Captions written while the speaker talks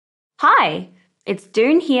Hi, it's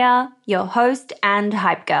Doone here, your host and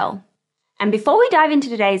hype girl. And before we dive into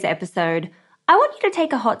today's episode, I want you to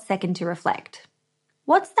take a hot second to reflect.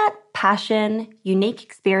 What's that passion, unique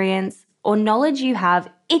experience, or knowledge you have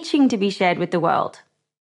itching to be shared with the world?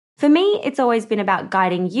 For me, it's always been about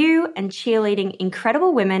guiding you and cheerleading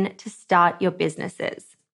incredible women to start your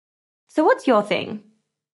businesses. So what's your thing?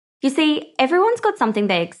 You see, everyone's got something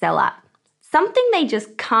they excel at, something they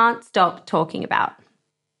just can't stop talking about.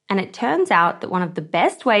 And it turns out that one of the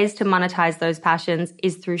best ways to monetize those passions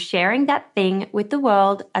is through sharing that thing with the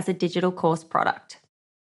world as a digital course product.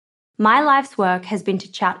 My life's work has been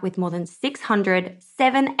to chat with more than 600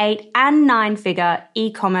 7, 8, and 9-figure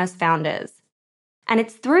e-commerce founders. And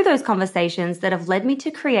it's through those conversations that have led me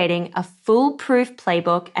to creating a foolproof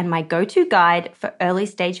playbook and my go-to guide for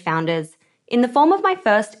early-stage founders in the form of my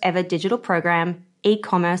first ever digital program,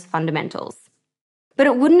 E-commerce Fundamentals. But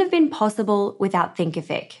it wouldn't have been possible without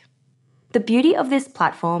Thinkific. The beauty of this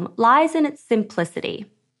platform lies in its simplicity.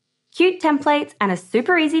 Cute templates and a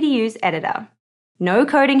super easy to use editor. No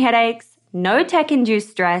coding headaches, no tech-induced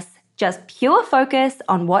stress, just pure focus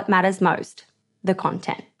on what matters most, the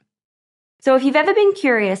content. So if you've ever been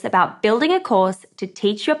curious about building a course to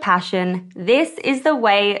teach your passion, this is the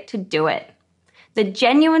way to do it. The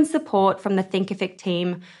genuine support from the Thinkific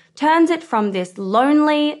team turns it from this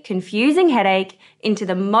lonely, confusing headache into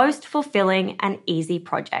the most fulfilling and easy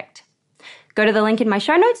project. Go to the link in my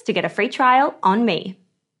show notes to get a free trial on me.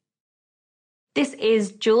 This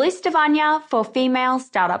is Julie Stevanja for Female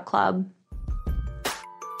Startup Club.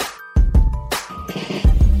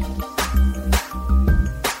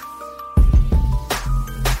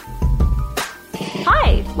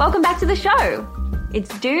 Hi, welcome back to the show.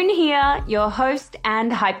 It's Doone here, your host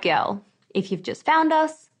and hype girl. If you've just found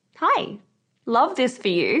us, hi. Love this for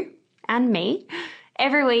you and me.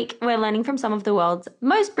 Every week, we're learning from some of the world's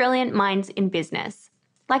most brilliant minds in business,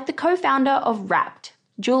 like the co-founder of Wrapped,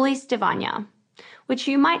 Julie Stevanja, which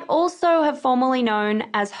you might also have formerly known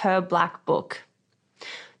as Her Black Book.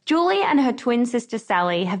 Julie and her twin sister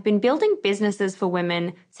Sally have been building businesses for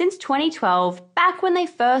women since 2012, back when they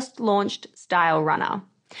first launched Stylerunner.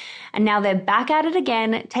 And now they're back at it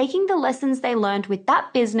again, taking the lessons they learned with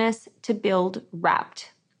that business to build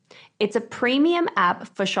Wrapped. It's a premium app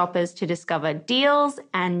for shoppers to discover deals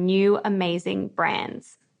and new amazing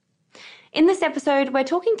brands. In this episode, we're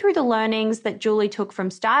talking through the learnings that Julie took from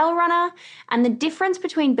Stylerunner and the difference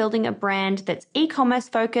between building a brand that's e-commerce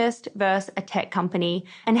focused versus a tech company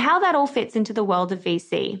and how that all fits into the world of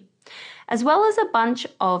VC, as well as a bunch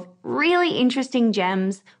of really interesting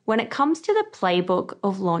gems when it comes to the playbook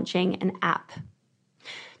of launching an app.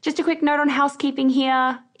 Just a quick note on housekeeping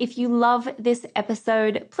here. If you love this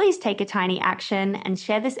episode, please take a tiny action and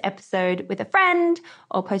share this episode with a friend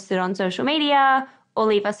or post it on social media or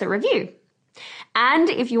leave us a review. And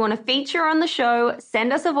if you want to feature on the show,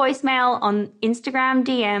 send us a voicemail on Instagram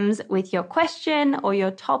DMs with your question or your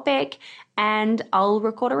topic and I'll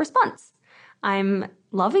record a response. I'm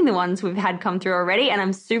loving the ones we've had come through already and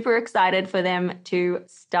I'm super excited for them to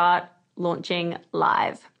start launching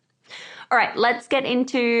live. All right, let's get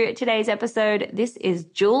into today's episode. This is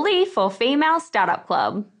Julie for Female Startup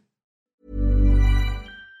Club.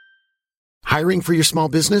 Hiring for your small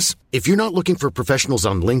business? If you're not looking for professionals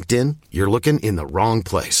on LinkedIn, you're looking in the wrong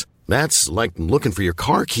place. That's like looking for your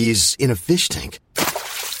car keys in a fish tank.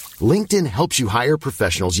 LinkedIn helps you hire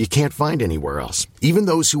professionals you can't find anywhere else, even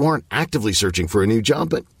those who aren't actively searching for a new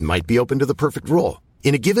job but might be open to the perfect role.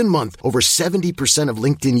 In a given month, over 70% of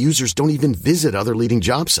LinkedIn users don't even visit other leading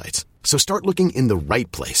job sites. So start looking in the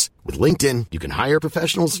right place. With LinkedIn, you can hire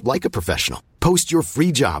professionals like a professional. Post your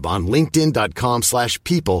free job on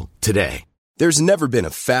linkedin.com/people today. There's never been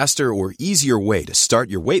a faster or easier way to start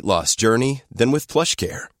your weight loss journey than with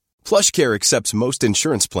PlushCare. PlushCare accepts most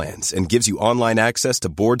insurance plans and gives you online access to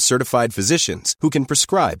board-certified physicians who can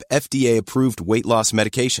prescribe FDA-approved weight loss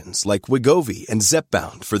medications like Wegovy and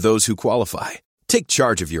Zepbound for those who qualify. Take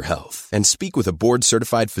charge of your health and speak with a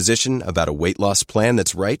board-certified physician about a weight loss plan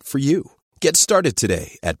that's right for you. Get started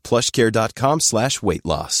today at plushcare.com/weight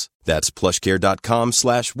loss. That's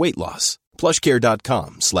plushcare.com/weight loss.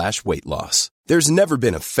 plushcare.com/weight loss. There's never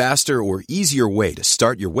been a faster or easier way to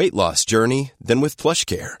start your weight loss journey than with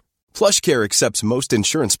PlushCare. PlushCare accepts most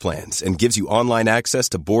insurance plans and gives you online access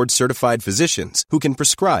to board-certified physicians who can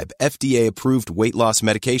prescribe FDA-approved weight loss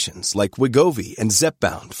medications like Wegovy and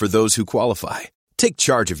Zepbound for those who qualify. Take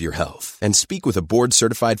charge of your health and speak with a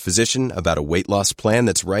board-certified physician about a weight loss plan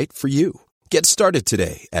that's right for you. Get started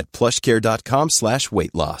today at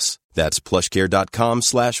plushcare.com/weight loss. That's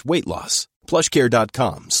plushcare.com/weight loss.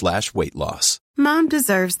 plushcare.com/weight loss. Mom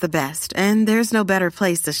deserves the best, and there's no better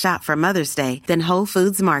place to shop for Mother's Day than Whole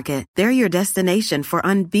Foods Market. They're your destination for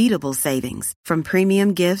unbeatable savings, from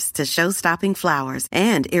premium gifts to show-stopping flowers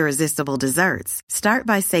and irresistible desserts. Start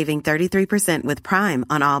by saving 33% with Prime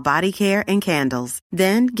on all body care and candles.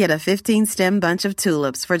 Then get a 15-stem bunch of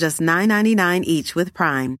tulips for just $9.99 each with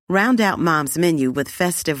Prime. Round out Mom's menu with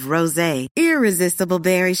festive rosé, irresistible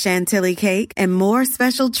berry chantilly cake, and more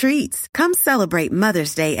special treats. Come celebrate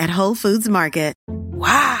Mother's Day at Whole Foods Market.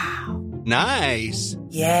 Wow. Nice.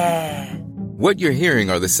 Yeah. What you're hearing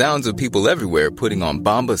are the sounds of people everywhere putting on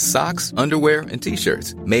Bombas socks, underwear, and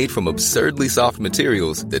T-shirts made from absurdly soft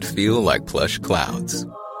materials that feel like plush clouds.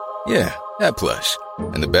 Yeah, that plush.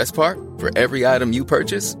 And the best part? For every item you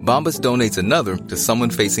purchase, Bombas donates another to someone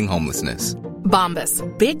facing homelessness. Bombas.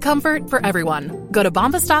 Big comfort for everyone. Go to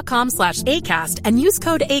bombas.com/ACAST and use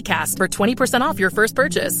code ACAST for 20% off your first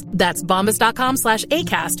purchase. That's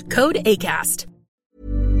bombas.com/ACAST. Code ACAST.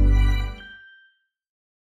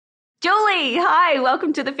 Julie, hi,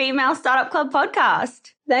 welcome to the Female Startup Club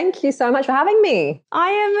podcast. Thank you so much for having me. I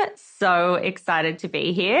am so excited to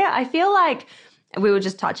be here. I feel like we were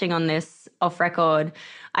just touching on this off record.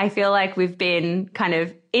 I feel like we've been kind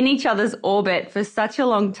of in each other's orbit for such a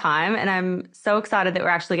long time, and I'm so excited that we're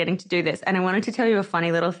actually getting to do this. And I wanted to tell you a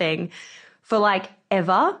funny little thing. For like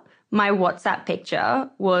ever, my WhatsApp picture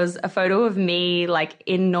was a photo of me like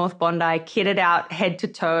in North Bondi, kitted out head to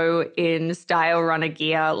toe in Stylerunner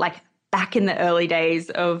gear, like back in the early days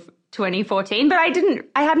of 2014. But I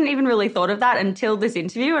hadn't even really thought of that until this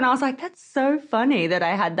interview. And I was like, that's so funny that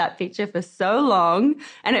I had that picture for so long.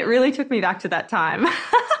 And it really took me back to that time.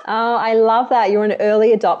 Oh, I love that. You're an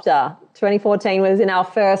early adopter. 2014 was in our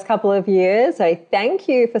first couple of years. So thank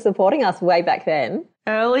you for supporting us way back then.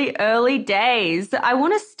 Early days. I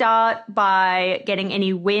want to start by getting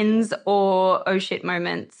any wins or oh shit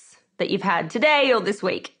moments that you've had today or this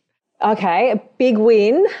week. Okay, a big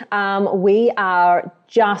win. We are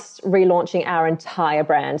just relaunching our entire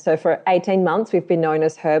brand. So for 18 months, we've been known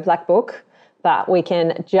as Her Black Book, but we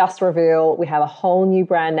can just reveal we have a whole new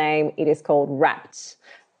brand name. It is called Wrapped.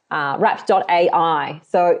 Wrapped.ai.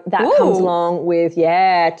 So that comes along with,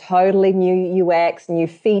 totally new UX, new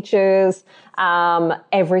features,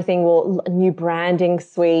 new branding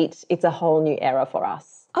suite. It's a whole new era for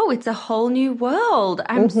us. Oh, it's a whole new world.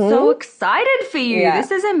 I'm so excited for you. Yeah.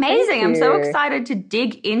 This is amazing. I'm so excited to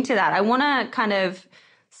dig into that. I want to kind of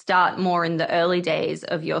start more in the early days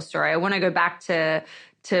of your story. I want to go back to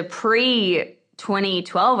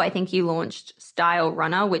pre-2012. I think you launched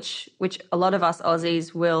Stylerunner, which a lot of us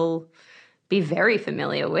Aussies will be very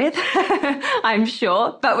familiar with, I'm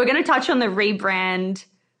sure. But we're going to touch on the rebrand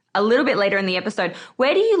a little bit later in the episode.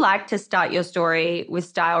 Where do you like to start your story with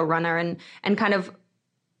Stylerunner and kind of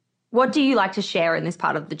what do you like to share in this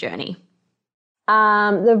part of the journey?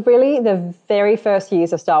 The very first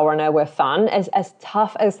years of Stylerunner were fun, as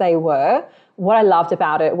tough as they were. What I loved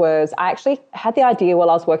about it was I actually had the idea while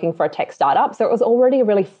I was working for a tech startup, so it was already a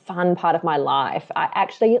really fun part of my life. I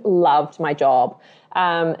actually loved my job.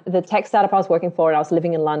 The tech startup I was working for and I was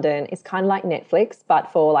living in London is kind of like Netflix, but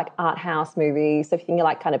for like art house movies. So if you think of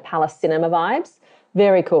like kind of Palace Cinema vibes,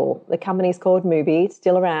 very cool. The company's called Mubi, it's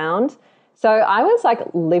still around. So I was like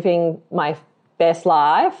living my best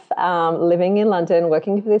life, living in London,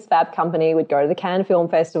 working for this fab company. We'd go to the Cannes Film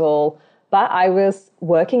Festival, but I was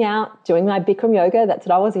working out, doing my Bikram yoga. That's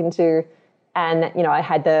what I was into. And, you know, I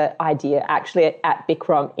had the idea actually at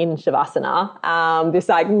Bikram in Shavasana, this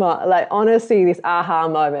honestly, this aha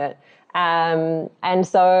moment. And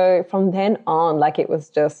so from then on, like it was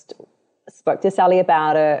just, spoke to Sally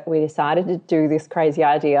about it. We decided to do this crazy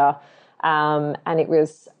idea. And it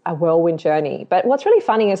was a whirlwind journey. But what's really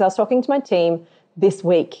funny is I was talking to my team this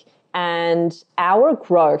week and our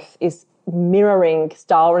growth is mirroring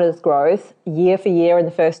Stylerunner's growth year for year in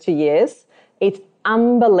the first 2 years. It's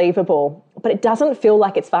unbelievable, but it doesn't feel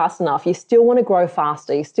like it's fast enough. You still want to grow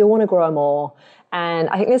faster. You still want to grow more. And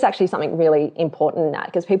I think there's actually something really important in that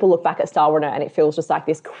because people look back at Stylerunner and it feels just like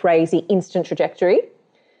this crazy instant trajectory.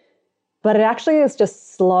 But it actually is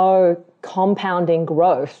just slow compounding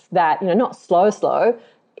growth that, you know, not slow.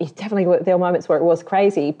 It definitely, there were moments where it was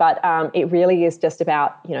crazy, but it really is just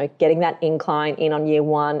about, you know, getting that incline in on year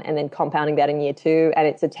one and then compounding that in year two. And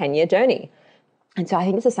it's a 10-year journey. And so I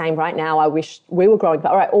think it's the same right now. I wish we were growing,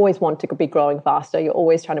 or I always want to be growing faster. You're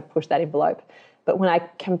always trying to push that envelope. But when I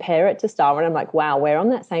compare it to Stylerunner, I'm like, wow, we're on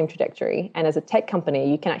that same trajectory. And as a tech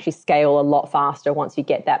company, you can actually scale a lot faster once you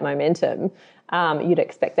get that momentum. You'd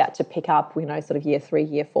expect that to pick up, you know, sort of year 3,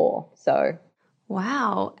 year 4. So,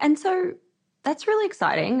 wow. And so that's really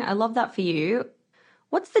exciting. I love that for you.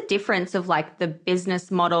 What's the difference of like the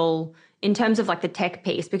business model in terms of like the tech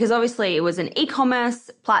piece? Because obviously it was an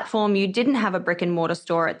e-commerce platform. You didn't have a brick and mortar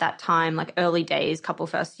store at that time, like early days, couple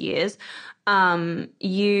first years. There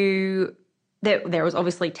was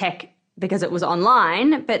obviously tech because it was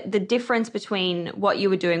online, but the difference between what you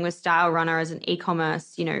were doing with Stylerunner as an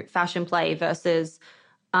e-commerce, fashion play versus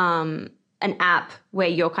an app where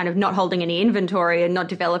you're kind of not holding any inventory and not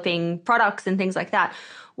developing products and things like that.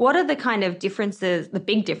 What are the kind of differences, the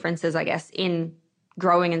big differences, I guess, in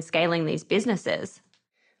growing and scaling these businesses?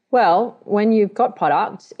 Well, when you've got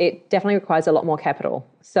product, it definitely requires a lot more capital.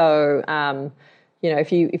 So,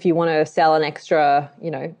 if you want to sell an extra,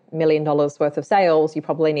 $1 million worth of sales, you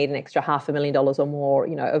probably need an extra $500,000 or more,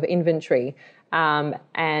 of inventory.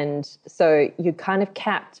 And so you're kind of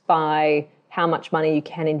capped by how much money you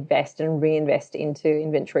can invest and reinvest into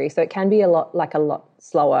inventory. So it can be a lot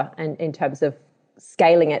slower and in terms of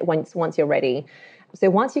scaling it once you're ready. So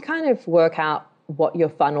once you kind of work out what your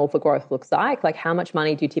funnel for growth looks like how how much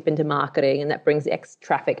money do you tip into marketing and that brings X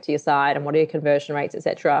traffic to your site and what are your conversion rates,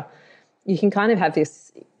 etc., you can kind of have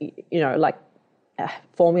this,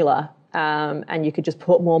 formula, and you could just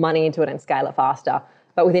put more money into it and scale it faster.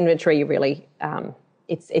 But with inventory, you really,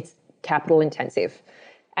 it's capital intensive.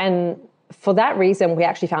 And for that reason, we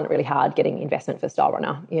actually found it really hard getting investment for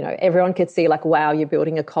Stylerunner. Everyone could see wow, you're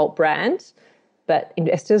building a cult brand, but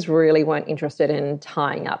investors really weren't interested in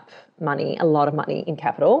tying up a lot of money in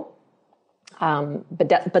capital.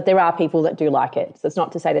 But there are people that do like it. So it's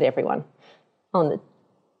not to say that everyone. On the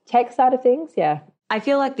tech side of things, yeah. I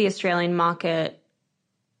feel like the Australian market,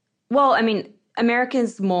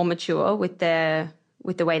 America's more mature with the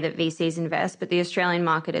way that VCs invest, but the Australian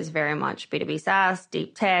market is very much B2B SaaS,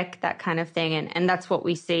 deep tech, that kind of thing. And that's what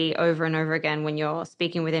we see over and over again when you're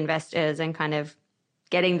speaking with investors and kind of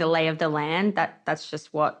getting the lay of the land. That's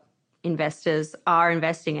just what investors are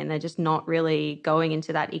investing in. They're just not really going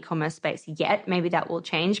into that e-commerce space yet. Maybe that will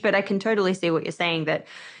change, but I can totally see what you're saying that,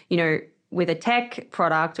 with a tech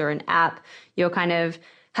product or an app, you're kind of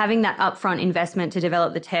having that upfront investment to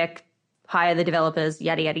develop the tech, hire the developers,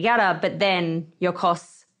 yada, yada, yada, but then your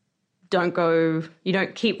costs you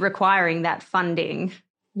don't keep requiring that funding.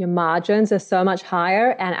 Your margins are so much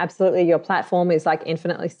higher and absolutely your platform is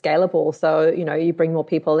infinitely scalable. So, you bring more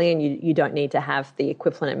people in, you don't need to have the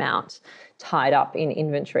equivalent amount tied up in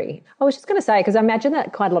inventory. I was just going to say, because I imagine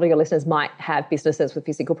that quite a lot of your listeners might have businesses with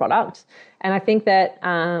physical product. And I think that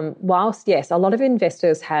whilst, yes, a lot of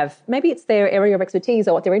investors have, maybe it's their area of expertise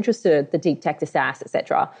or what they're interested in, the deep tech to SaaS, et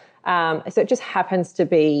cetera. So it just happens to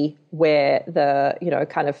be where the,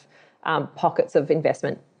 pockets of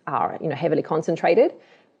investment are, heavily concentrated.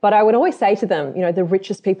 But I would always say to them, the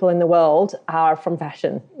richest people in the world are from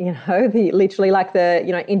fashion, literally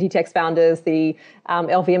the Inditex founders, the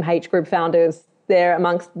LVMH group founders, they're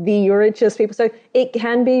amongst the richest people. So it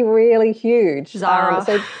can be really huge. Zara.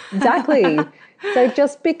 Exactly. So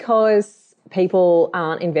just because people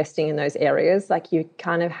aren't investing in those areas, you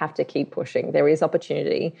kind of have to keep pushing. There is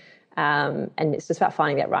opportunity. And it's just about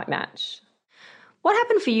finding that right match. What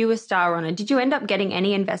happened for you with Stylerunner? Did you end up getting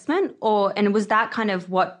any investment, and was that kind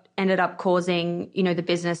of what ended up causing, the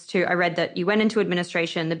business to? I read that you went into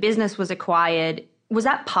administration, the business was acquired. Was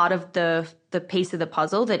that part of the piece of the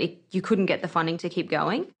puzzle that you couldn't get the funding to keep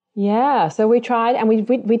going? Yeah, so we tried, and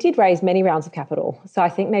we did raise many rounds of capital. So I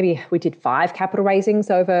think maybe we did 5 capital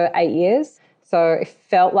raisings over 8 years. So it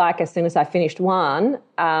felt like as soon as I finished one,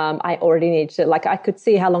 I already needed to, I could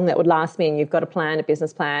see how long that would last me. And you've got a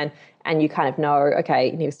business plan, and you kind of know, okay,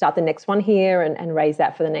 you need to start the next one here and raise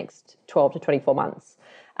that for the next 12 to 24 months.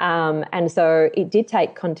 And so it did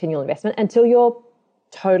take continual investment until you're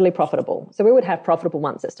totally profitable. So we would have profitable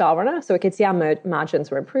months at Stylerunner, so we could see our margins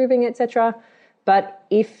were improving, etc. But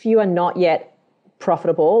if you are not yet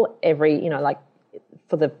profitable every,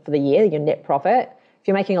 for the year, your net profit, if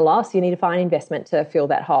you're making a loss, you need to find investment to fill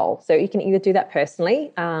that hole. So you can either do that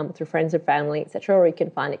personally through friends and family, etc., or you can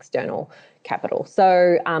find external capital.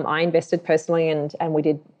 So I invested personally and we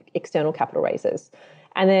did external capital raises.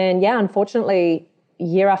 And then, unfortunately,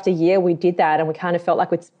 year after year we did that, and we kind of felt like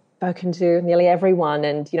we'd spoken to nearly everyone.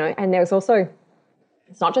 And, and there was also,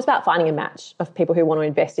 it's not just about finding a match of people who want to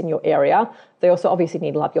invest in your area. They also obviously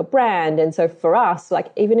need to love your brand. And so for us,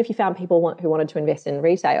 even if you found people who wanted to invest in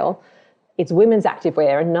retail, it's women's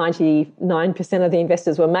activewear and 99% of the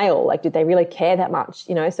investors were male. Did they really care that much?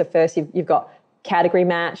 So first you've got category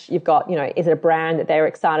match, you've got, is it a brand that they're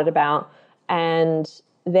excited about? And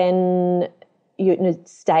then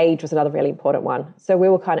stage was another really important one. So we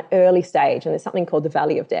were kind of early stage, and there's something called the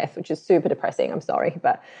Valley of Death, which is super depressing. I'm sorry,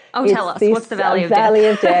 but tell us, what's the Valley of Death? Valley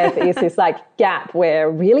of Death is this gap where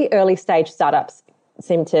really early stage startups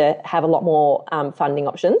seem to have a lot more funding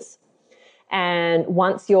options. And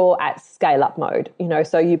once you're at scale up mode,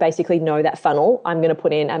 so you basically know that funnel, I'm going to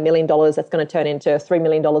put in $1 million, that's going to turn into $3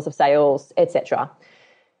 million of sales, etc.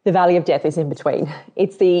 The valley of death is in between.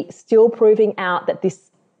 It's the still proving out that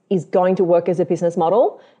this is going to work as a business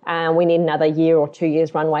model, and we need another year or 2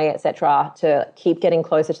 years runway, etc., to keep getting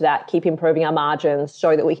closer to that, keep improving our margins,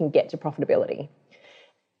 so that we can get to profitability.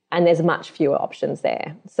 And there's much fewer options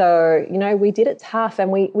there. So, we did it tough,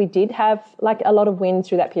 and we did have like a lot of wins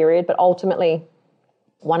through that period, but ultimately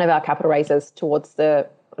one of our capital raises towards the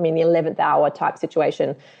 11th hour type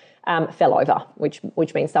situation fell over,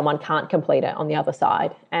 which means someone can't complete it on the other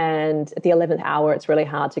side. And at the 11th hour, it's really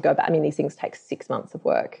hard to go back. These things take 6 months of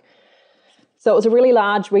work. So it was a really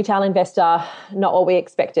large retail investor, not what we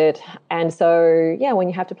expected. And so, when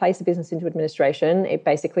you have to place a business into administration, it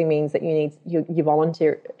basically means that you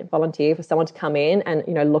volunteer for someone to come in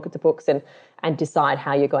and, look at the books and decide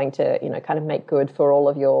how you're going to, kind of make good for all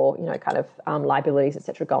of your, liabilities, et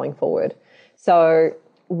cetera, going forward. So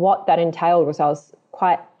what that entailed was I was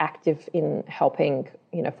quite active in helping,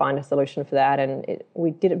 find a solution for that. And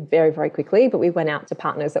we did it very, very quickly, but we went out to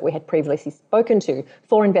partners that we had previously spoken to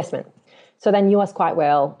for investment. So they knew us quite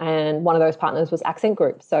well, and one of those partners was Accent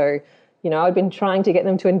Group. So, I'd been trying to get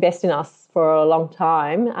them to invest in us for a long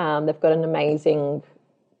time. They've got an amazing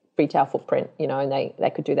retail footprint, and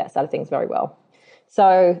they could do that side of things very well.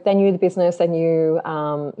 So they knew the business, they knew,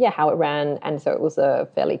 how it ran, and so it was a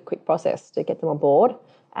fairly quick process to get them on board.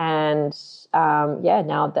 And,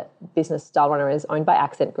 now that business Stylerunner is owned by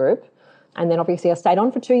Accent Group. And then obviously I stayed on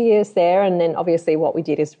for 2 years there. And then obviously what we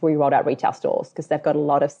did is we rolled out retail stores because they've got a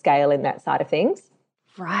lot of scale in that side of things.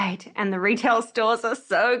 Right. And the retail stores are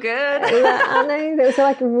so good. Aren't they? It was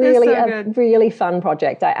like really fun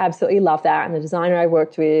project. I absolutely love that. And the designer I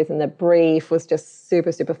worked with and the brief was just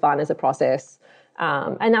super, super fun as a process.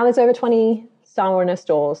 And now there's over 20 Stylerunner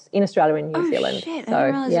stores in Australia and New Zealand. Shit. So, I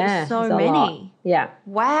didn't realize there were so many. Yeah.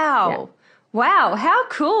 Wow. Yeah. Wow. How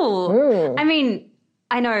cool.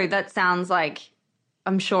 I know that sounds like,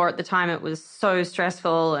 I'm sure at the time it was so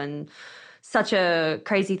stressful and such a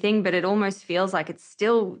crazy thing, but it almost feels like it's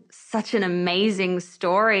still such an amazing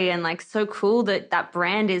story and like so cool that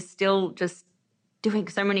brand is still just doing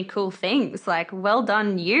so many cool things. Like, well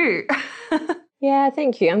done you. Yeah,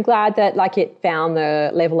 thank you. I'm glad that it found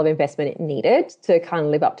the level of investment it needed to kind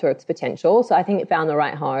of live up to its potential. So I think it found the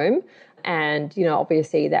right home. And,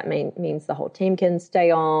 obviously that means the whole team can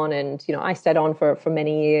stay on. And, I stayed on for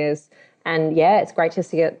many years. And, it's great to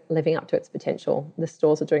see it living up to its potential. The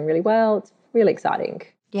stores are doing really well. It's really exciting.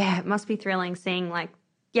 Yeah, it must be thrilling seeing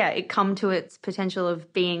it come to its potential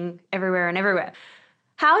of being everywhere and everywhere.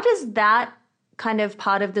 How does that kind of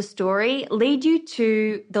part of the story lead you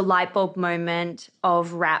to the light bulb moment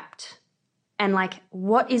of Wrapped? And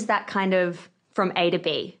what is that kind of from A to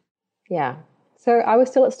B? Yeah. So I was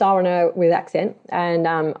still at Stylerunner with Accent, and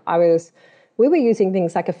we were using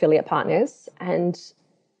things like affiliate partners, and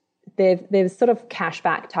there's sort of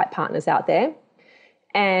cashback type partners out there.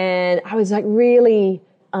 And I was really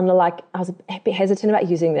I was a bit hesitant about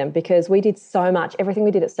using them because we did so much. Everything we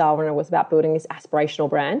did at Stylerunner was about building this aspirational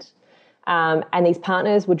brand. And these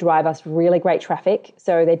partners would drive us really great traffic.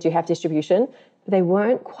 So they do have distribution, but they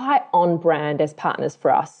weren't quite on brand as partners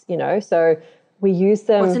for us, So we used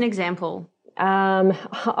them. What's an example?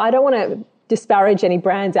 I don't want to disparage any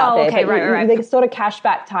brands out there, okay, but right. they're sort of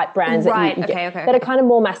cashback type brands that you get, that are kind of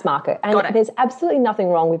more mass market. And there's absolutely nothing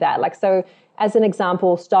wrong with that. So as an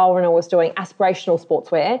example, Stylerunner was doing aspirational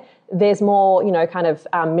sportswear. There's more, kind of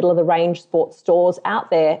middle of the range sports stores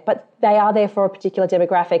out there, but they are there for a particular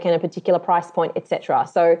demographic and a particular price point, etc.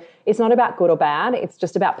 So it's not about good or bad. It's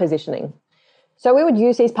just about positioning. So we would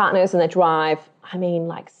use these partners and they drive,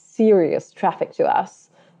 serious traffic to us.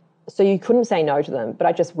 So you couldn't say no to them, but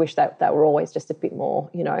I just wish that they were always just a bit more,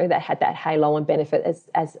 that had that halo and benefit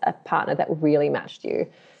as a partner that really matched you.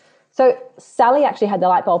 So Sally actually had the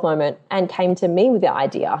light bulb moment and came to me with the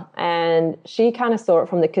idea, and she kind of saw it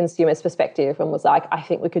from the consumer's perspective and was like, I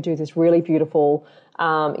think we could do this really beautiful,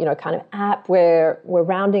 kind of app where we're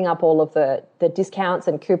rounding up all of the discounts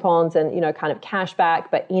and coupons and, kind of cash back,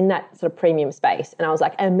 but in that sort of premium space. And I was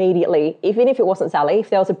like, immediately, even if it wasn't Sally, if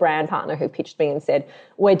there was a brand partner who pitched me and said,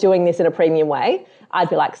 we're doing this in a premium way, I'd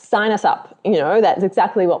be like, sign us up. That's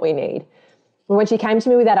exactly what we need. When she came to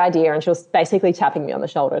me with that idea, and she was basically tapping me on the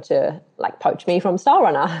shoulder to poach me from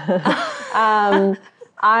Stylerunner,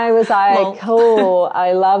 I was like, cool,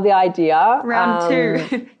 I love the idea. Round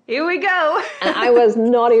two, here we go. And I was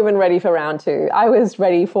not even ready for round two. I was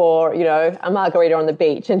ready for, a margarita on the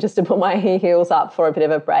beach and just to put my heels up for a bit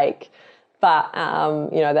of a break. But,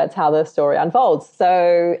 that's how the story unfolds.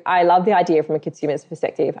 So I love the idea from a consumer's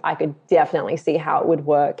perspective. I could definitely see how it would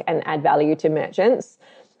work and add value to merchants.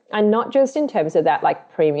 And not just in terms of that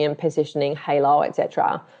like premium positioning, halo,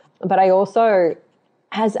 etc. But I also,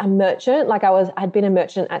 as a merchant, I'd been a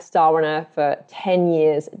merchant at Stylerunner for 10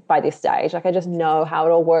 years by this stage. Like I just know how it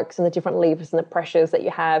all works and the different levers and the pressures that you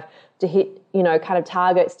have to hit, kind of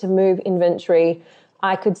targets, to move inventory.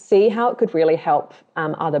 I could see how it could really help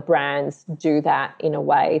other brands do that in a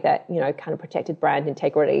way that, kind of protected brand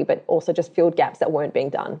integrity, but also just filled gaps that weren't being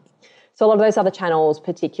done. So a lot of those other channels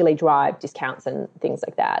particularly drive discounts and things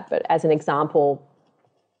like that. But as an example,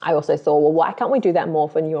 I also thought, well, why can't we do that more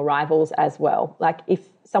for new arrivals as well? Like if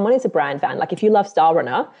someone is a brand fan, like if you love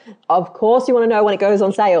Stylerunner, of course you want to know when it goes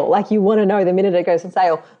on sale. Like you want to know the minute it goes on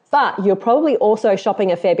sale. But you're probably also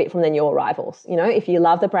shopping a fair bit from the new arrivals. If you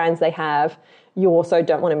love the brands they have, you also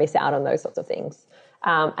don't want to miss out on those sorts of things.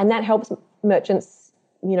 And that helps merchants,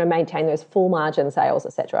 maintain those full margin sales,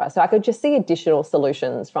 etc. So I could just see additional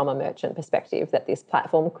solutions from a merchant perspective that this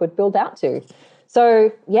platform could build out to.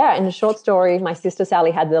 So yeah, in a short story, my sister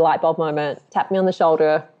Sally had the light bulb moment, tapped me on the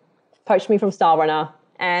shoulder, poached me from Stylerunner,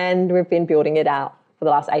 and we've been building it out for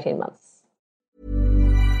the last 18 months.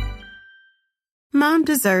 Mom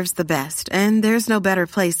deserves the best, and there's no better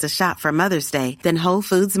place to shop for Mother's Day than Whole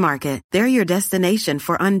Foods Market. They're your destination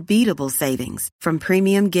for unbeatable savings, from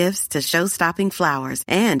premium gifts to show-stopping flowers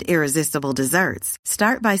and irresistible desserts.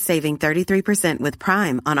 Start by saving 33% with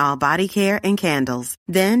Prime on all body care and candles.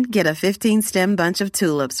 Then get a 15-stem bunch of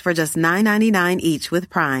tulips for just $9.99 each with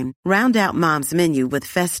Prime. Round out Mom's menu with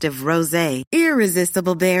festive rosé,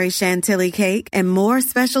 irresistible berry chantilly cake, and more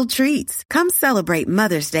special treats. Come celebrate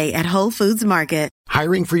Mother's Day at Whole Foods Market.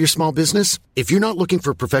 Hiring for your small business? If you're not looking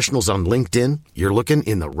for professionals on LinkedIn, you're looking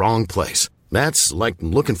in the wrong place. That's like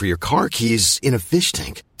looking for your car keys in a fish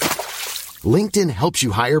tank. LinkedIn helps you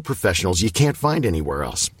hire professionals you can't find anywhere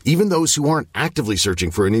else, even those who aren't actively searching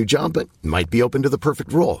for a new job but might be open to the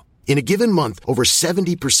perfect role. In a given month, over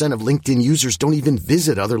 70% of LinkedIn users don't even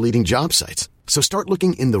visit other leading job sites. So start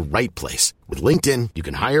looking in the right place. With LinkedIn, you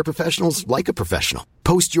can hire professionals like a professional.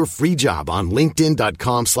 Post your free job on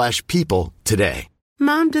linkedin.com/people today.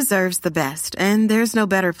 Mom deserves the best, and there's no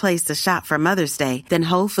better place to shop for Mother's Day than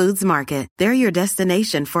Whole Foods Market. They're your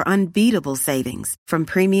destination for unbeatable savings, from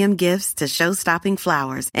premium gifts to show-stopping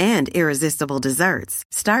flowers and irresistible desserts.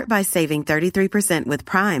 Start by saving 33% with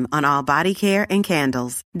Prime on all body care and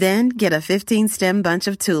candles. Then get a 15-stem bunch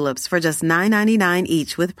of tulips for just $9.99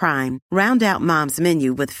 each with Prime. Round out Mom's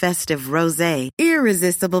menu with festive rosé,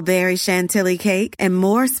 irresistible berry chantilly cake, and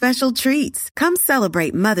more special treats. Come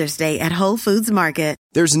celebrate Mother's Day at Whole Foods Market.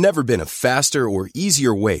 There's never been a faster or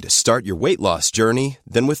easier way to start your weight loss journey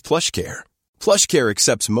than with PlushCare. PlushCare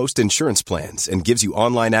accepts most insurance plans and gives you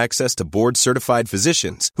online access to board-certified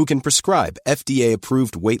physicians who can prescribe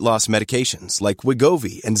FDA-approved weight loss medications like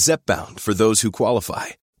Wegovy and Zepbound for those who qualify.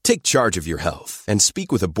 Take charge of your health and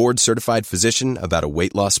speak with a board-certified physician about a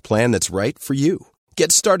weight loss plan that's right for you.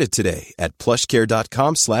 Get started today at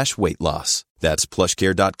plushcare.com/weight loss. That's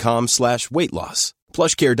plushcare.com/weight loss.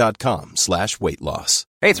 plushcare.com/weight loss.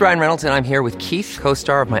 Hey, it's Ryan Reynolds, and I'm here with Keith,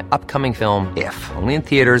 co-star of my upcoming film, If, only in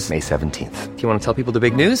theaters May 17th. Do you want to tell people the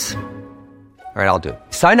big news? All right, I'll do it.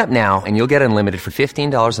 Sign up now and you'll get unlimited for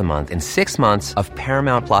 $15 a month and 6 months of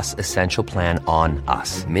Paramount Plus Essential Plan on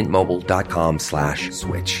us.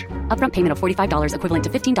 MintMobile.com/switch. Upfront payment of $45 equivalent to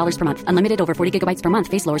 $15 per month. Unlimited over 40 gigabytes per month.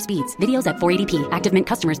 Face lower speeds. Videos at 480p. Active Mint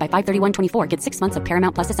customers by 531.24 get 6 months of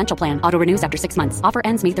Paramount Plus Essential Plan. Auto renews after 6 months. Offer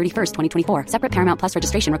ends May 31st, 2024. Separate Paramount Plus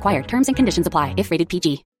registration required. Terms and conditions apply if rated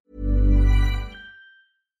PG.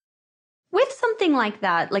 With something like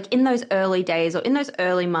that, like in those early days or in those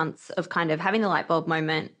early months of kind of having the light bulb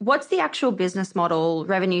moment, what's the actual business model,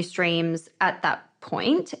 revenue streams at that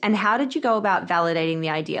point? And how did you go about validating the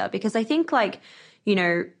idea? Because I think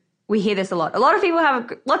we hear this a lot. A lot of people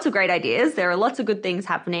have lots of great ideas. There are lots of good things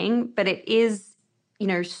happening, but it is,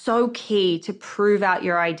 so key to prove out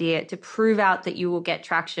your idea, to prove out that you will get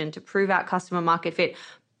traction, to prove out customer market fit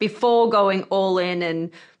before going all in and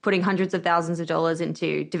putting hundreds of thousands of dollars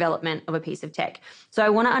into development of a piece of tech. So I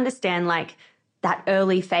want to understand that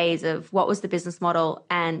early phase of what was the business model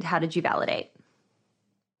and how did you validate?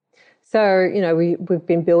 So, we've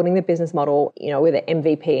been building the business model, with an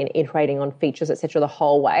MVP and iterating on features, et cetera, the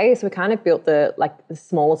whole way. So we kind of built the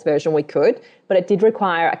smallest version we could, but it did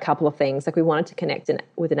require a couple of things. We wanted to connect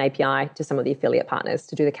with an API to some of the affiliate partners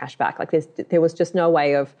to do the cashback. There was just no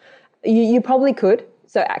way of, you probably could.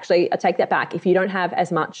 So actually, I take that back. If you don't have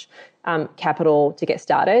as much capital to get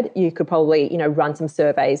started, you could probably, run some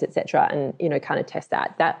surveys, et cetera, and, kind of test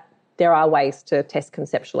that. there are ways to test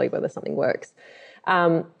conceptually whether something works.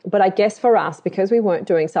 But I guess for us, because we weren't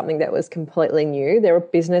doing something that was completely new, there were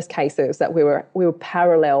business cases that we were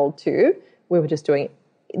parallel to. We were just doing.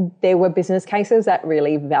 There were business cases that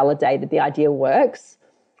really validated the idea works.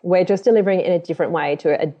 We're just delivering it in a different way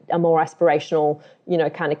to a more aspirational,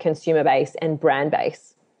 kind of consumer base and brand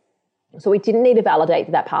base. So we didn't need to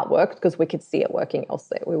validate that part worked because we could see it working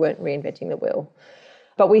elsewhere. We weren't reinventing the wheel.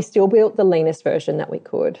 But we still built the leanest version that we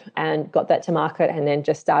could and got that to market and then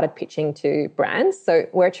just started pitching to brands. So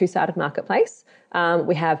we're a two-sided marketplace.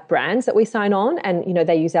 We have brands that we sign on and,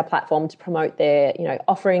 they use our platform to promote their,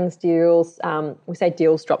 offerings, deals. We say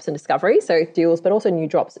deals, drops and discovery. So deals, but also new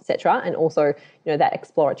drops, etc. And also, that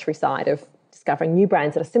exploratory side of discovering new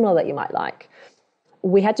brands that are similar that you might like.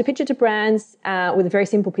 We had to pitch it to brands with a very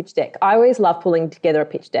simple pitch deck. I always love pulling together a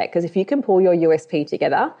pitch deck because if you can pull your USP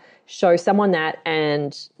together, show someone that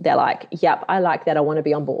and they're like, yep, I like that, I want to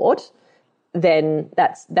be on board, then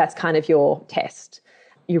that's kind of your test.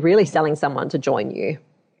 You're really selling someone to join you.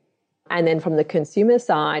 And then from the consumer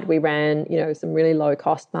side, we ran, some really low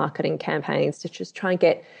cost marketing campaigns to just try and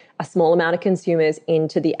get a small amount of consumers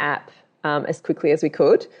into the app as quickly as we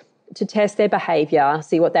could to test their behavior,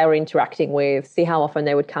 see what they were interacting with, see how often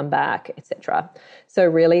they would come back, etc. So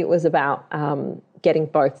really it was about getting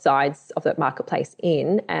both sides of the marketplace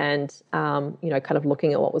in and, kind of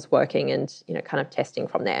looking at what was working and, kind of testing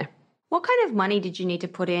from there. What kind of money did you need to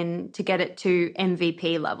put in to get it to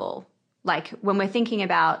MVP level? Like when we're thinking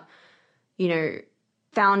about,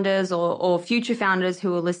 founders or future founders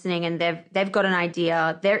who are listening and they've got an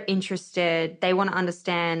idea, they're interested, they want to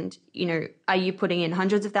understand, are you putting in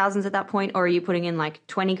hundreds of thousands at that point or are you putting in like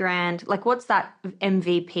 20 grand? Like what's that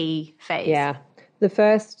MVP phase? Yeah. The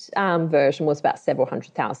first version was about several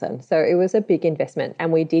 $100,000. So it was a big investment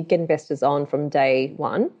and we did get investors on from day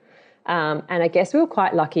one. And I guess we were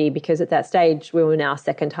quite lucky because at that stage we were now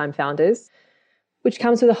second-time founders, which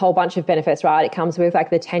comes with a whole bunch of benefits, right? It comes with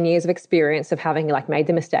like the 10 years of experience of having like made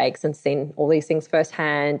the mistakes and seen all these things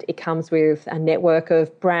firsthand. It comes with a network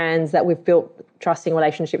of brands that we've built trusting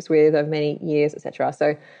relationships with over many years, et cetera.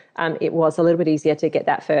 So it was a little bit easier to get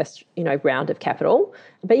that first, round of capital.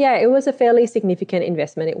 But yeah, it was a fairly significant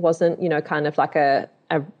investment. It wasn't, kind of like a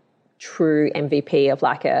true MVP of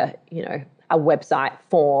like a website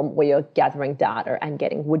form where you're gathering data and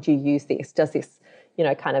getting, would you use this? Does this,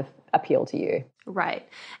 kind of appeal to you? Right.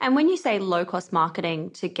 And when you say low-cost marketing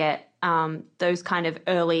to get those kind of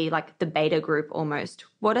early, like the beta group almost,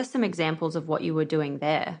 what are some examples of what you were doing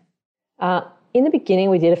there? In the beginning,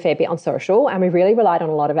 we did a fair bit on social and we really relied on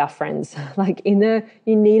a lot of our friends. You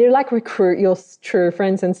need to recruit your true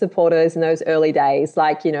friends and supporters in those early days.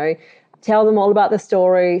 Tell them all about the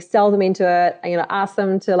story, sell them into it, ask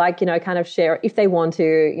them to kind of share it if they want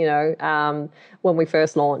to, when we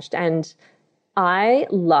first launched. And I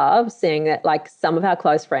love seeing that some of our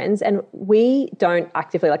close friends, and we don't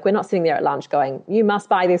actively, we're not sitting there at lunch going, you must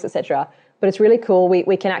buy this, etc. But it's really cool.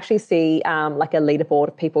 We can actually see a leaderboard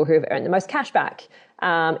of people who have earned the most cash back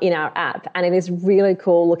in our app. And it is really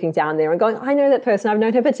cool looking down there and going, I know that person, I've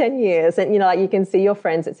known her for 10 years. And, you can see your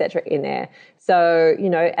friends, etc. in there. So,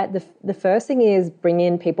 at the first thing is bring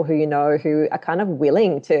in people who who are kind of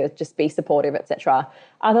willing to just be supportive, etc.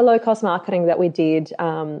 Other low-cost marketing that we did,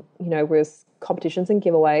 was competitions and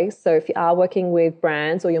giveaways. So if you are working with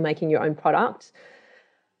brands or you're making your own product,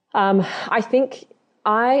 I think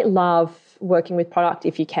I love working with product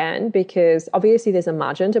if you can, because obviously there's a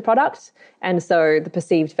margin to product. And so the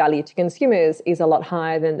perceived value to consumers is a lot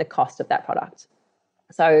higher than the cost of that product.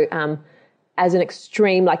 So as an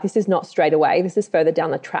extreme, this is not straight away, this is further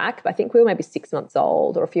down the track. But I think we were maybe 6 months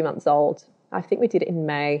old or a few months old. I think we did it in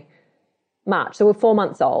March. So we're 4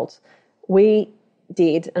 months old. We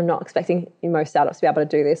did, I'm not expecting most startups to be able to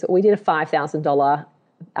do this, but we did a $5,000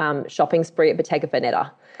 shopping spree at Bottega Veneta.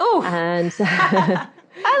 Oh, and I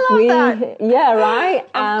love that. Yeah, right.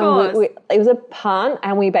 Of course. It was a punt,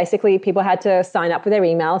 and people had to sign up with their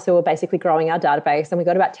email. So we're basically growing our database, and we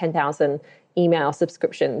got about 10,000 email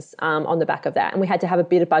subscriptions on the back of that. And we had to have a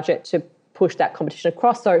bit of budget to push that competition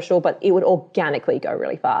across social, but it would organically go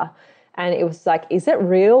really far. And it was is it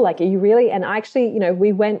real? Are you really? And I actually,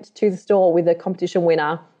 we went to the store with the competition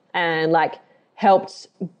winner and helped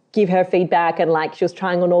give her feedback, and she was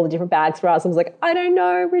trying on all the different bags for us. I was like, I don't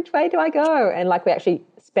know, which way do I go? And we actually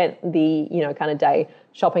spent the, kind of day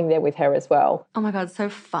shopping there with her as well. Oh my God, so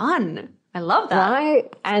fun. I love that.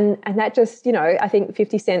 Right. And that just, I think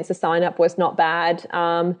 50 cents a sign up was not bad.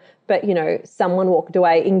 But, someone walked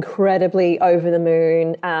away incredibly over the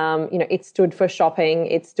moon. It stood for shopping.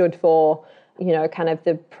 It stood for, kind of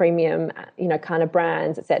the premium, kind of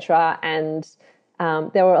brands, et cetera. And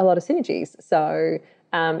there were a lot of synergies. So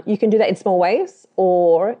you can do that in small ways,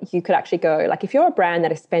 or you could actually go, like if you're a brand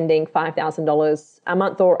that is spending $5,000 a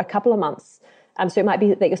month or a couple of months, so it might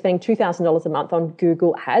be that you're spending $2,000 a month on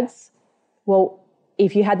Google Ads. Well,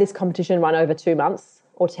 if you had this competition run over 2 months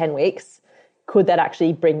or 10 weeks, could that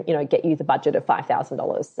actually get you the budget of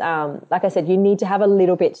 $5,000? Like I said, you need to have a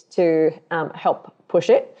little bit to help push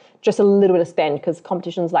it, just a little bit of spend, because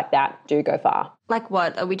competitions like that do go far. Like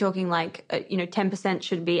what? Are we talking like, 10%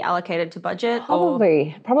 should be allocated to budget?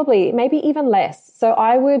 Probably, maybe even less. So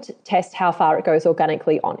I would test how far it goes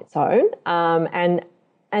organically on its own.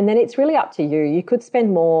 And then it's really up to you. You could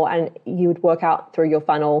spend more and you would work out through your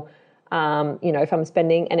funnel, if I'm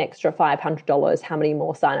spending an extra $500, how many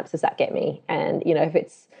more signups does that get me? And, if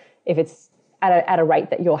it's at a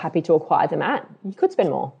rate that you're happy to acquire them at, you could spend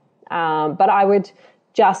more. But I would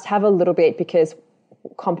just have a little bit, because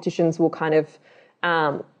competitions will kind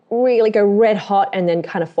of really go red hot and then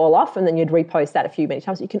kind of fall off, and then you'd repost that many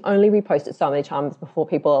times. You can only repost it so many times before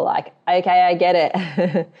people are like, okay, I get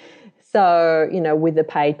it. So, with the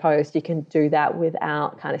paid post, you can do that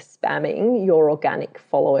without kind of spamming your organic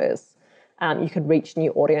followers. You could reach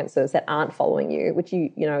new audiences that aren't following you, which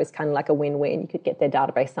is kind of like a win-win. You could get their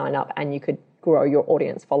database sign up and you could grow your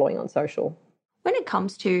audience following on social. When it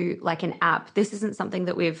comes to like an app, this isn't something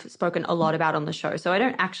that we've spoken a lot about on the show. So I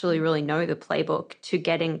don't actually really know the playbook to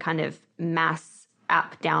getting kind of mass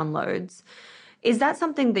app downloads. Is that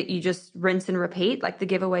something that you just rinse and repeat, like the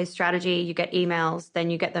giveaway strategy? You get emails, then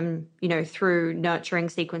you get them, through nurturing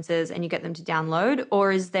sequences and you get them to download?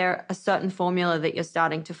 Or is there a certain formula that you're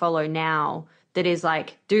starting to follow now that is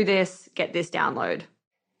like, do this, get this download?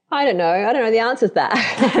 I don't know the answer to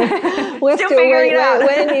that. We're still figuring it out.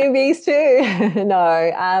 We're newbies too.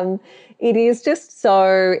 No, it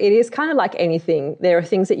is kind of like anything. There are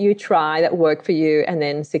things that you try that work for you, and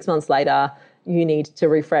then 6 months later, you need to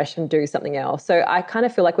refresh and do something else. So I kind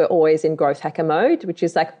of feel like we're always in growth hacker mode, which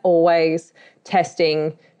is like always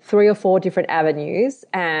testing 3 or 4 different avenues.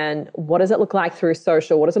 And what does it look like through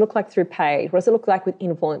social? What does it look like through paid? What does it look like with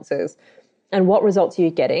influencers? And what results are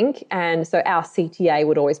you getting? And so our CTA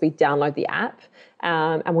would always be download the app,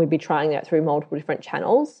 and we'd be trying that through multiple different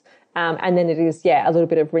channels. And then it is, a little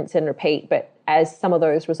bit of rinse and repeat. But as some of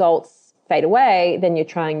those results fade away, then you're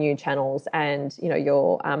trying new channels, and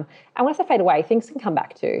you're and when I say fade away, things can come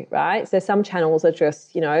back too, right? So some channels are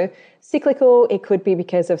just cyclical. It could be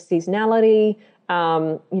because of seasonality.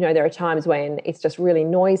 There are times when it's just really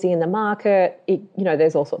noisy in the market.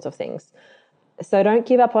 There's all sorts of things. So don't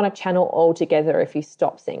give up on a channel altogether if you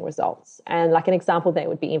stop seeing results. And like an example there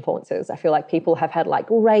would be influencers. I feel like people have had like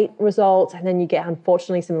great results, and then you get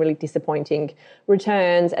unfortunately some really disappointing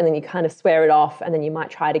returns, and then you kind of swear it off, and then you might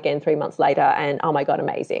try it again 3 months later and oh my God,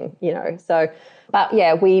 amazing, So, but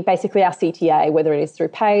yeah, we basically, our CTA, whether it is through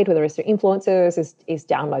paid, whether it's through influencers, is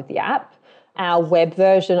download the app. Our web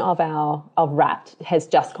version of Wrapped has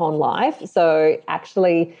just gone live. So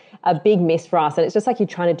actually a big miss for us, and it's just like you're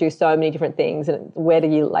trying to do so many different things, and where do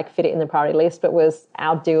you like fit it in the priority list? But was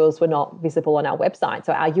our deals were not visible on our website.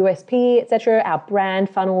 So our USP, etc., our brand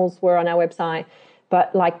funnels were on our website.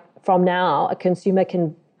 But like from now, a consumer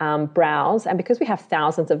can browse, and because we have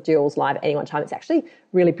thousands of deals live at any one time, it's actually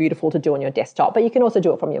really beautiful to do on your desktop, but you can also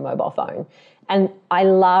do it from your mobile phone. And I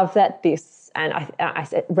love that and I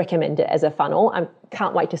recommend it as a funnel. I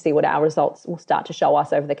can't wait to see what our results will start to show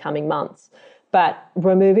us over the coming months. But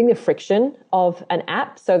removing the friction of an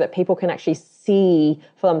app so that people can actually see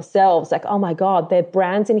for themselves, like, oh my God, there are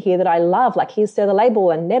brands in here that I love, like here's Stir the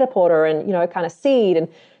Label and Net-a-Porter and, kind of Seed, and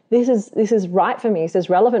this is right for me, this is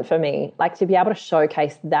relevant for me. Like to be able to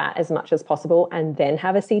showcase that as much as possible and then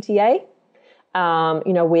have a CTA,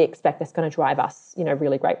 we expect that's going to drive us,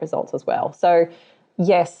 really great results as well. So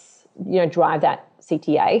yes, drive that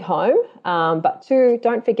CTA home. But 2,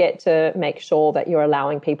 don't forget to make sure that you're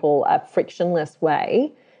allowing people a frictionless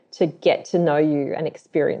way to get to know you and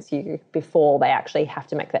experience you before they actually have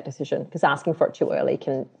to make that decision. Because asking for it too early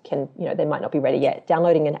can they might not be ready yet.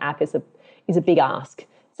 Downloading an app is a big ask.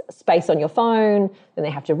 It's space on your phone, then they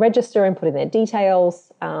have to register and put in their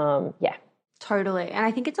details. Totally. And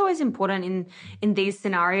I think it's always important in these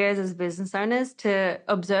scenarios as business owners to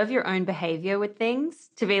observe your own behavior with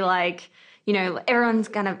things, to be like, everyone's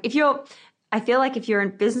I feel like if you're a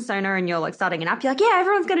business owner and you're like starting an app, you're like, yeah,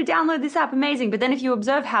 everyone's going to download this app. Amazing. But then if you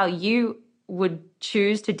observe how you would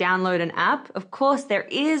choose to download an app, of course, there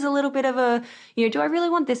is a little bit of a, do I really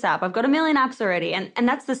want this app? I've got 1 million apps already. And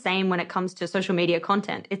that's the same when it comes to social media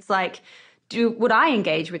content. It's like, would I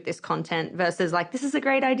engage with this content versus like, this is a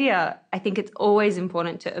great idea? I think it's always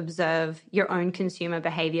important to observe your own consumer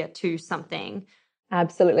behavior to something.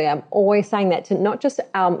 Absolutely. I'm always saying that to not just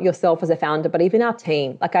yourself as a founder, but even our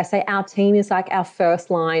team. Like I say, our team is like our first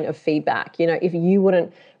line of feedback. You know, if you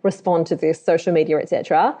wouldn't respond to this, social media,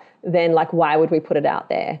 etc., then like, why would we put it out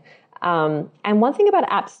there? And one thing about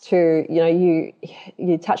apps too, you know,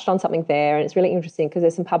 you touched on something there, and it's really interesting because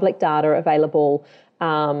there's some public data available.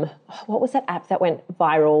 What was that app that went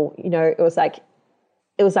viral? You know, it was like,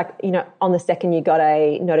 you know, on the second you got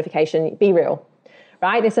a notification, Be Real.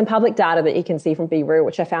 Right? There's some public data that you can see from Be Real,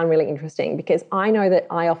 which I found really interesting because I know that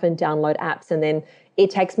I often download apps and then it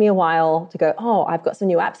takes me a while to go, oh, I've got some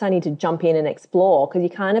new apps I need to jump in and explore, because you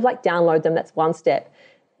kind of like download them. That's one step.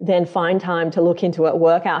 Then find time to look into it,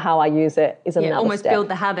 work out how I use it is another almost step. Build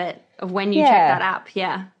the habit of when you check that app.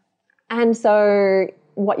 Yeah. And so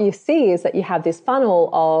what you see is that you have this funnel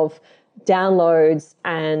of downloads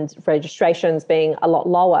and registrations being a lot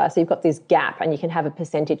lower. So you've got this gap and you can have a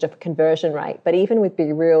percentage of conversion rate. But even with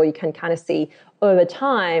Be Real, you can kind of see over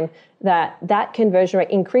time that conversion rate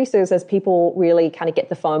increases as people really kind of get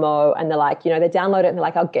the FOMO and they're like, you know, they download it and they're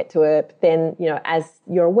like, I'll get to it. But then, you know, as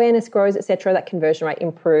your awareness grows, et cetera, that conversion rate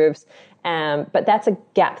improves. But that's a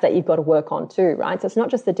gap that you've got to work on too, right? So it's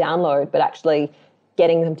not just the download, but actually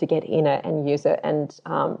getting them to get in it and use it and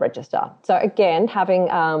register. So again, having,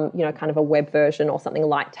 you know, kind of a web version or something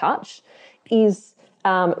light touch is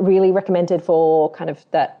really recommended for kind of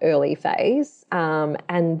that early phase.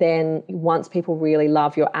 And then once people really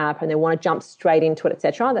love your app and they want to jump straight into it, et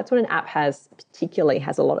cetera, that's when an app particularly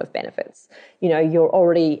has a lot of benefits. You know, you're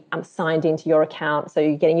already signed into your account, so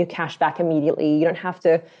you're getting your cash back immediately. You don't have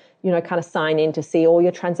to, you know, kind of sign in to see all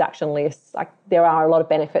your transaction lists. Like there are a lot of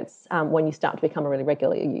benefits when you start to become a really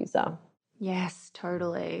regular user. Yes,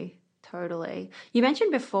 totally. You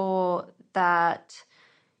mentioned before that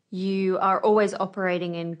you are always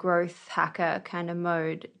operating in growth hacker kind of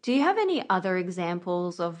mode. Do you have any other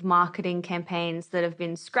examples of marketing campaigns that have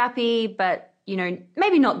been scrappy, but, you know,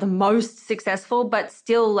 maybe not the most successful, but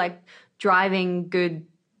still like driving good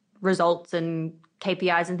results and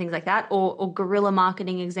KPIs and things like that, or guerrilla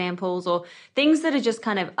marketing examples, or things that are just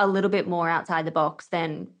kind of a little bit more outside the box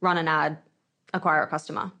than run an ad, acquire a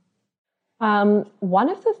customer? One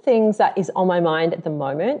of the things that is on my mind at the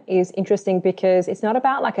moment is interesting because it's not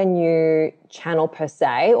about like a new channel per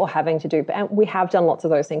se or having to do, and we have done lots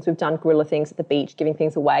of those things. We've done guerrilla things at the beach, giving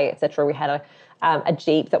things away, etc. We had a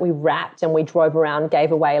Jeep that we wrapped and we drove around,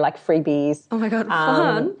 gave away like freebies. Oh my God,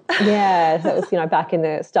 fun. Yeah, that was, you know, back in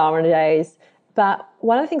the Stylerunner days. But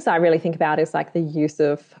one of the things I really think about is like the use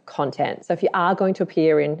of content. So if you are going to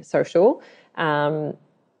appear in social,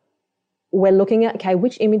 we're looking at, okay,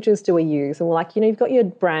 which images do we use? And we're like, you know, you've got your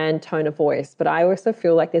brand tone of voice, but I also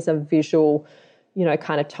feel like there's a visual, you know,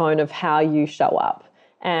 kind of tone of how you show up.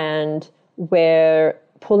 And we're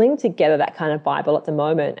pulling together that kind of Bible at the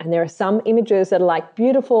moment. And there are some images that are like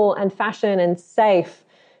beautiful and fashion and safe,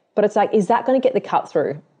 but it's like, is that going to get the cut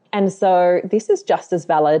through? And so this is just as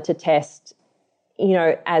valid to test, you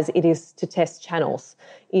know, as it is to test channels,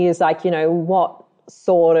 is like, you know, what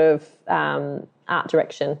sort of art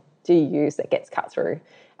direction do you use that gets cut through?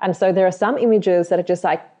 And so there are some images that are just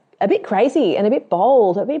like a bit crazy and a bit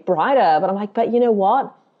bold, a bit brighter, but I'm like, but you know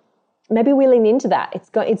what? Maybe we lean into that.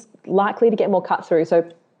 It's likely to get more cut through. So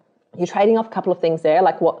you're trading off a couple of things there,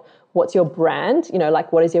 like what's your brand? You know,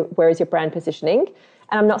 like where is your brand positioning?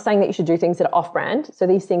 And I'm not saying that you should do things that are off-brand. So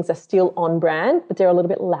these things are still on-brand, but they're a little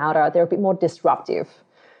bit louder. They're a bit more disruptive.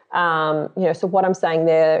 You know, so what I'm saying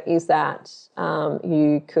there is that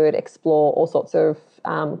you could explore all sorts of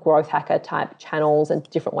growth hacker type channels and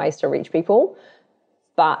different ways to reach people,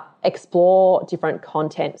 but explore different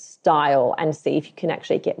content style and see if you can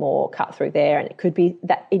actually get more cut through there. And it could be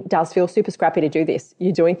that it does feel super scrappy to do this.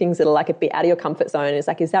 You're doing things that are like a bit out of your comfort zone. It's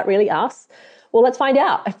like, is that really us? Well, let's find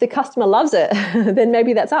out. If the customer loves it, then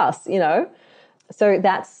maybe that's us, you know? So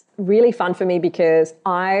that's really fun for me because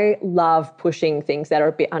I love pushing things that are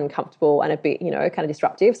a bit uncomfortable and a bit, you know, kind of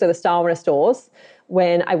disruptive. So the Stylerunner stores,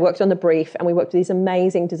 when I worked on the brief and we worked with these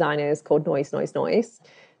amazing designers called Noise.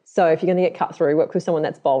 So if you're going to get cut through, work with someone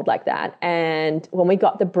that's bold like that. And when we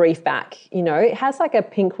got the brief back, you know, it has like a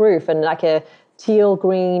pink roof and like a teal,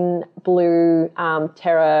 green, blue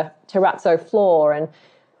terrazzo floor, and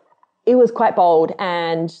it was quite bold.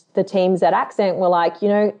 And the teams at Accent were like, you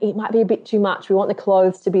know, it might be a bit too much. We want the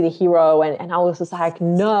clothes to be the hero. And I was just like,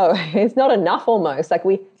 no, it's not enough almost. Like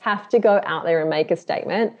we have to go out there and make a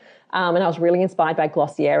statement. And I was really inspired by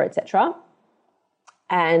Glossier, etc.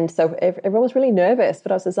 And so everyone was really nervous,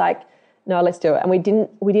 but I was just like, no, let's do it. And we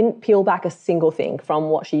didn't peel back a single thing from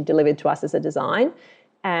what she delivered to us as a design.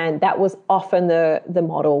 And that was often the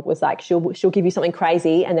model, was like, she'll give you something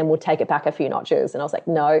crazy and then we'll take it back a few notches. And I was like,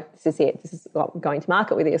 no, this is it. This is what we're going to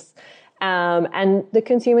market with this. And the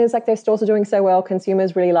consumers, like, their stores are doing so well.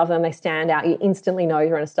 Consumers really love them. They stand out. You instantly know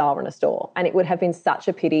you're in a Stylerunner store. And it would have been such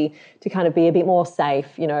a pity to kind of be a bit more safe,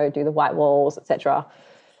 you know, do the white walls, etc.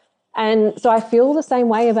 And so I feel the same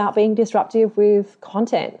way about being disruptive with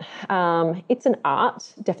content. It's an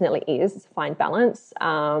art, definitely is. It's a fine balance.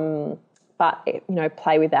 But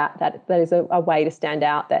play with that. That is a way to stand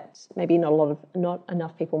out that maybe not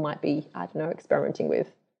enough people might be, experimenting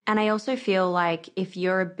with. And I also feel like if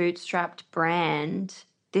you're a bootstrapped brand,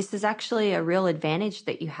 this is actually a real advantage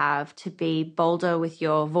that you have, to be bolder with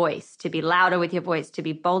your voice, to be louder with your voice, to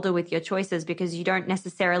be bolder with your choices, because you don't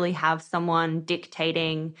necessarily have someone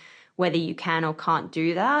dictating whether you can or can't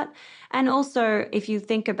do that. And also, if you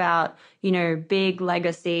think about, big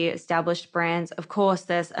legacy established brands, of course,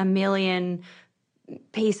 there's a million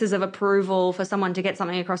pieces of approval for someone to get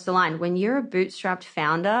something across the line. When you're a bootstrapped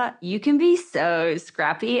founder, you can be so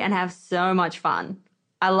scrappy and have so much fun.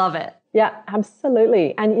 I love it. Yeah,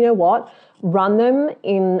 absolutely. And you know what? Run them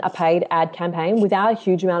in a paid ad campaign without a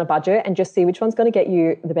huge amount of budget and just see which one's going to get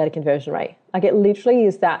you the better conversion rate. Like, it literally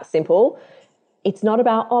is that simple. It's not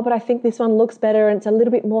about, but I think this one looks better and it's a little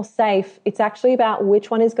bit more safe. It's actually about which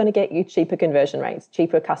one is going to get you cheaper conversion rates,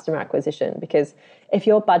 cheaper customer acquisition. Because if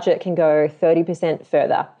your budget can go 30%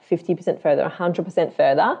 further, 50% further, 100%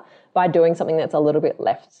 further by doing something that's a little bit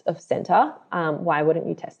left of center, why wouldn't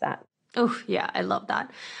you test that? Oh, yeah, I love that.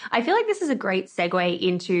 I feel like this is a great segue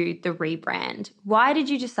into the rebrand. Why did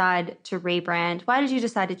you decide to rebrand? Why did you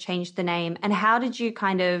decide to change the name? And how did you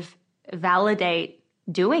kind of validate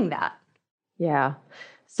doing that? Yeah.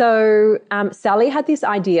 So Sally had this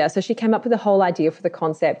idea. So she came up with the whole idea for the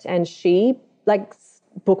concept, and she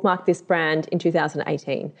bookmarked this brand in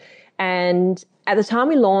 2018. And at the time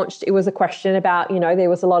we launched, it was a question about, there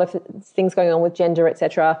was a lot of things going on with gender,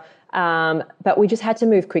 etc. But we just had to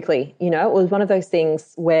move quickly. It was one of those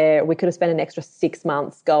things where we could have spent an extra 6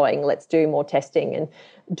 months going, let's do more testing. And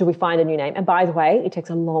do we find a new name? And by the way, it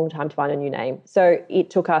takes a long time to find a new name. So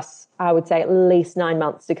it took us, I would say, at least 9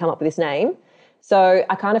 months to come up with this name. So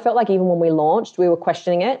I kind of felt like even when we launched, we were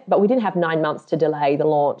questioning it, but we didn't have 9 months to delay the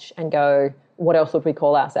launch and go, what else would we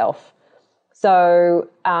call ourselves? So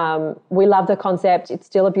we love the concept. It's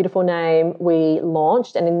still a beautiful name. We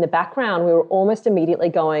launched, and in the background, we were almost immediately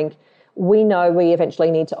going, we know we eventually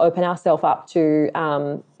need to open ourselves up to,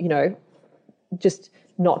 just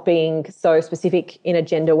not being so specific in a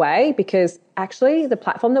gender way, because actually the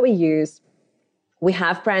platform that we use, we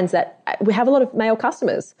have brands we have a lot of male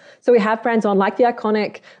customers. So we have brands on like The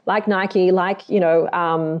Iconic, like Nike, like,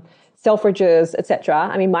 Selfridges, etc.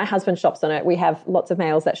 I mean, my husband shops on it. We have lots of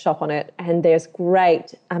males that shop on it, and there's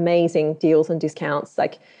great, amazing deals and discounts.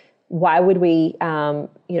 Like, why would we, kind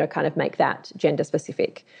of make that gender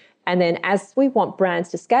specific? And then as we want brands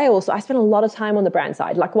to scale, so I spent a lot of time on the brand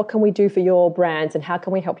side. Like, what can we do for your brands and how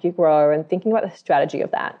can we help you grow, and thinking about the strategy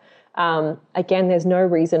of that. Again, there's no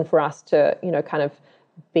reason for us to, kind of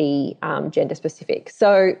be gender specific.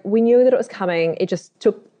 So we knew that it was coming. It just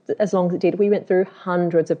took as long as it did. We went through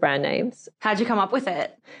hundreds of brand names. How'd you come up with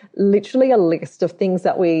it? Literally a list of things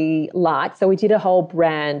that we liked. So we did a whole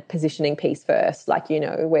brand positioning piece first. Like,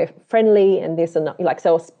 we're friendly and this and that.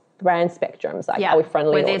 So brand spectrums. Like, are we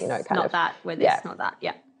friendly? We're this, not that. We're this, not that.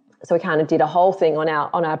 Yeah. So we kind of did a whole thing on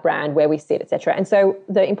our brand, where we sit, etc. And so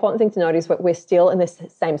the important thing to note is we're still in this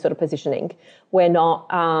same sort of positioning. We're not,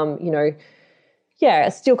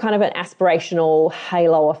 it's still kind of an aspirational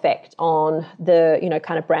halo effect on the,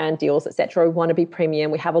 kind of brand deals, etc. We want to be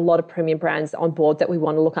premium. We have a lot of premium brands on board that we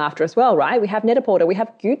want to look after as well, right? We have Net-a-Porter, we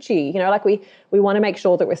have Gucci, we want to make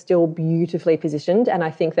sure that we're still beautifully positioned. And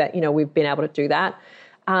I think that, we've been able to do that.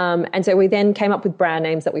 And so we then came up with brand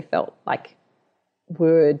names that we felt like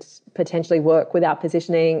would potentially work with our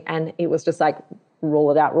positioning, and it was just like rule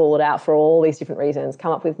it out for all these different reasons,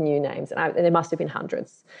 come up with new names, and there must have been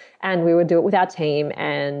hundreds. And we would do it with our team,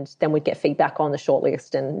 and then we'd get feedback on the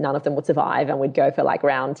shortlist, and none of them would survive, and we'd go for like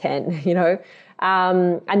round 10,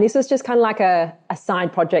 and this was just kind of like a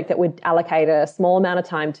side project that we'd allocate a small amount of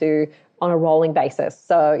time to on a rolling basis.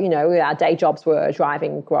 So our day jobs were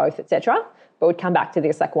driving growth, etc., but we'd come back to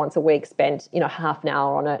this like once a week, spend half an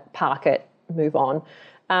hour on it, park it, move on.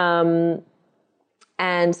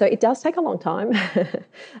 And so it does take a long time.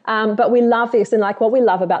 But we love this. And like what we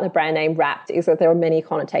love about the brand name Wrapped is that there are many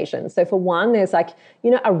connotations. So for one, there's like,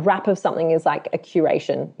 a wrap of something is like a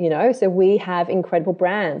curation, so we have incredible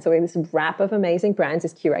brands. So this wrap of amazing brands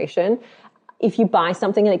is curation. if you buy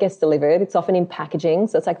something and it gets delivered, it's often in packaging.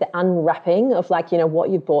 So it's like the unwrapping of like, what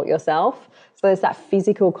you've bought yourself. So there's that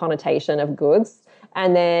physical connotation of goods.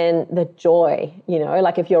 And then the joy,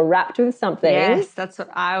 like if you're wrapped with something. Yes, that's what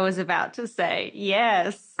I was about to say.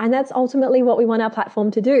 Yes. And that's ultimately what we want our platform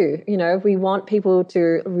to do. We want people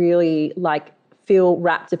to really like feel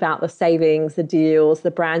wrapped about the savings, the deals,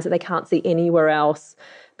 the brands that they can't see anywhere else,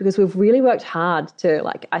 because we've really worked hard to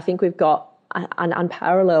I think we've got an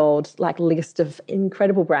unparalleled list of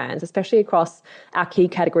incredible brands, especially across our key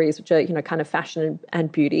categories, which are, kind of fashion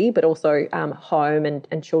and beauty, but also home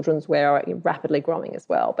and children's wear are rapidly growing as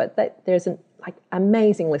well. But there's an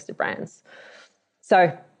amazing list of brands.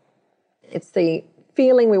 So it's the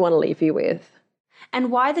feeling we want to leave you with.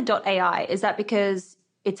 And why the .ai? Is that because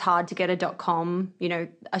it's hard to get a .com,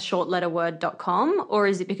 a short letter word .com, or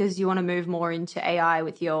is it because you want to move more into AI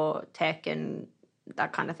with your tech and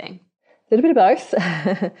that kind of thing? A little bit of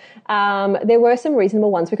both. There were some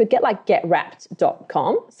reasonable ones. We could get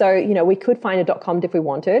getwrapped.com. So, we could find a .com if we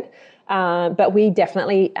wanted. But we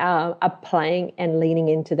definitely are playing and leaning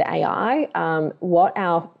into the AI. What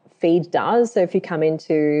our feed does, so if you come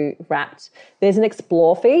into Wrapped, there's an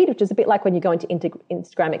Explore feed, which is a bit like when you go into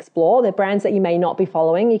Instagram Explore. They're brands that you may not be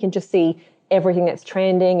following. You can just see everything that's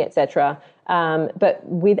trending, etc. But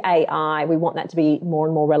with AI, we want that to be more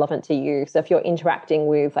and more relevant to you. So if you're interacting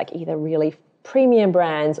with either really premium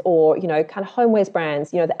brands or, kind of homewares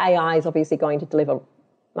brands, the AI is obviously going to deliver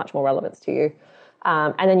much more relevance to you.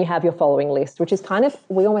 And then you have your following list, which is kind of,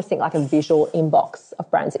 we almost think like a visual inbox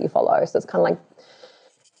of brands that you follow. So it's kind of like,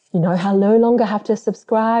 how no longer have to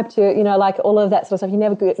subscribe to, all of that sort of stuff. You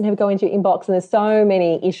never go into your inbox, and there's so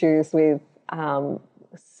many issues with,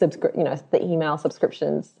 the email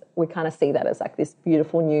subscriptions. We kind of see that as this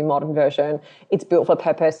beautiful new modern version. It's built for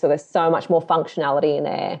purpose, so there's so much more functionality in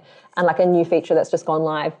there. And a new feature that's just gone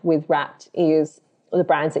live with Wrapped is the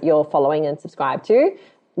brands that you're following and subscribe to.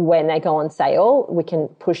 When they go on sale, we can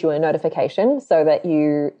push you a notification so that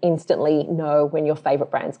you instantly know when your favorite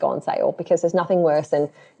brands go on sale, because there's nothing worse than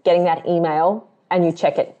getting that email and you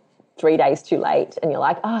check it 3 days too late and you're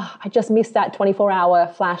like, I just missed that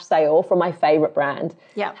 24-hour flash sale from my favorite brand.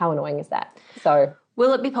 Yeah. How annoying is that? So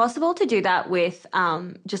will it be possible to do that with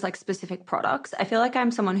just specific products? I feel like I'm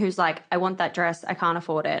someone who's I want that dress, I can't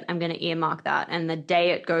afford it, I'm going to earmark that. And the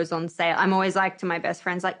day it goes on sale, I'm always to my best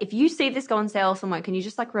friends, if you see this go on sale somewhere, can you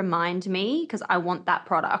just remind me, because I want that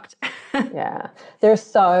product. Yeah, there's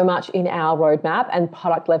so much in our roadmap, and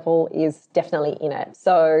product level is definitely in it.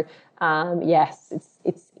 So yes,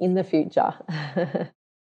 it's in the future.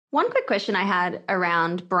 One quick question I had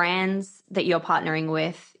around brands that you're partnering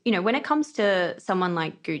with, when it comes to someone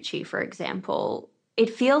like Gucci, for example, it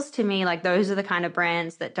feels to me like those are the kind of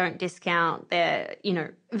brands that don't discount. They're,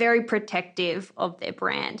 very protective of their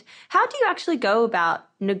brand. How do you actually go about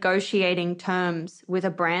negotiating terms with a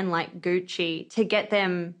brand like Gucci to get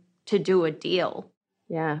them to do a deal?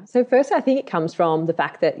 Yeah. So first, I think it comes from the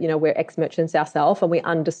fact that, we're ex-merchants ourselves, and we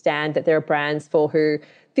understand that there are brands for who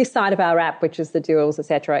this side of our app, which is the deals, et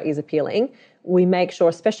cetera, is appealing. We make sure,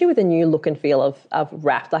 especially with the new look and feel of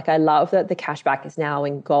Wrapped, I love that the cashback is now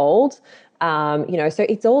in gold. So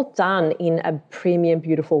it's all done in a premium,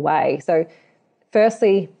 beautiful way. So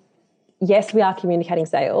firstly, yes, we are communicating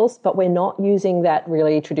sales, but we're not using that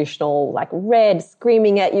really traditional red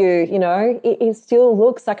screaming at you. It still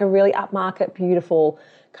looks like a really upmarket, beautiful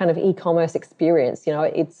kind of e-commerce experience.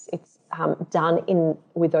 It's done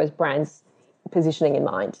with those brands positioning in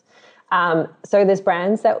mind. So there's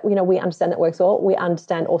brands that we understand that works well. We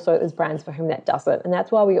understand also there's brands for whom that doesn't, and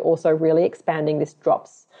that's why we're also really expanding this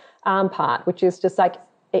drops part, which is just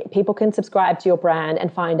people can subscribe to your brand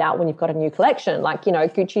and find out when you've got a new collection.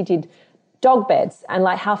 Gucci did dog beds, and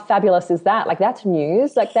how fabulous is that? That's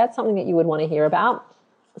news. That's something that you would want to hear about.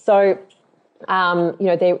 So,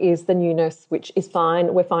 there is the newness, which is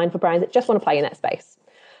fine. We're fine for brands that just want to play in that space.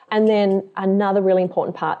 And then another really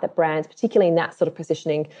important part that brands, particularly in that sort of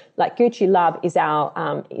positioning, like Gucci love, is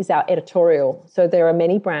our editorial. So there are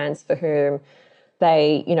many brands for whom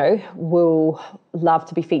they, will love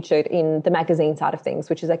to be featured in the magazine side of things,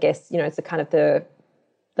 which is, I guess, it's a kind of the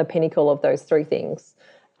pinnacle of those three things.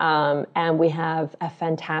 And we have a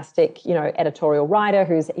fantastic, editorial writer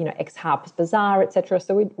who's, ex-Harper's Bazaar, et cetera.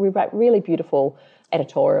 So we write really beautiful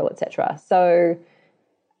editorial, et cetera. So,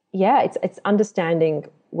 yeah, it's understanding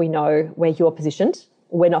we know where you're positioned.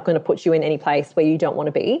 We're not going to put you in any place where you don't want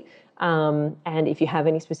to be. And if you have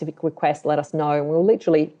any specific requests, let us know, and we'll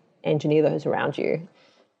literally engineer those around you.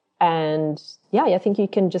 And, yeah, I think you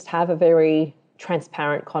can just have a very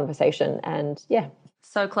transparent conversation and, yeah.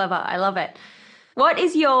 So clever. I love it. What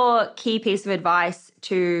is your key piece of advice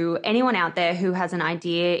to anyone out there who has an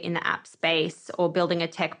idea in the app space or building a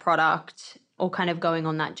tech product or kind of going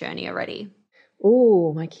on that journey already?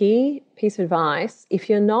 Oh, my key piece of advice, if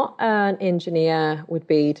you're not an engineer, would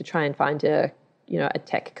be to try and find a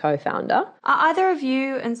tech co-founder. Are either of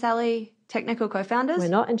you and Sally technical co-founders? We're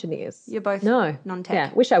not engineers. You're both non-tech?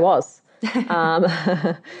 Yeah, wish I was.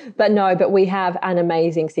 But we have an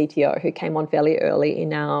amazing CTO who came on fairly early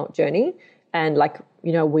in our journey. And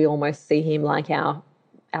we almost see him like our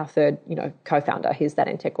third, co-founder. He's that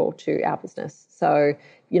integral to our business. So,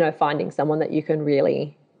 finding someone that you can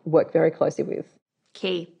really work very closely with.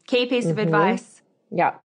 Key piece of advice.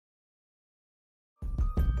 Yeah.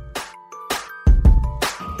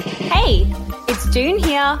 Hey, it's June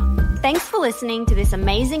here. Thanks for listening to this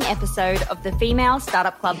amazing episode of the Female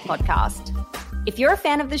Startup Club podcast. If you're a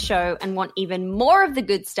fan of the show and want even more of the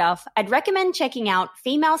good stuff, I'd recommend checking out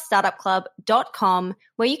femalestartupclub.com,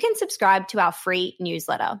 where you can subscribe to our free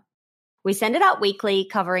newsletter. We send it out weekly,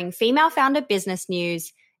 covering female founder business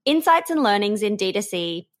news, insights and learnings in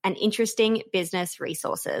D2C, and interesting business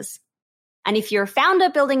resources. And if you're a founder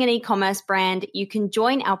building an e-commerce brand, you can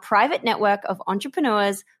join our private network of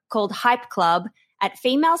entrepreneurs called Hype Club at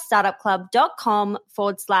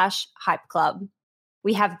femalestartupclub.com/Hype Club.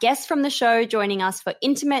 We have guests from the show joining us for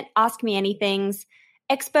intimate Ask Me Anythings,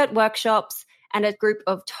 expert workshops, and a group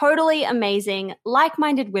of totally amazing,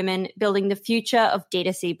 like-minded women building the future of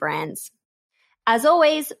D2C brands. As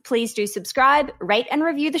always, please do subscribe, rate and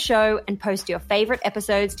review the show, and post your favorite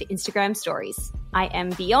episodes to Instagram stories. I am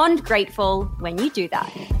beyond grateful when you do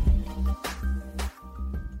that.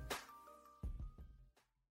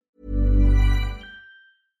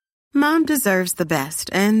 Mom deserves the best,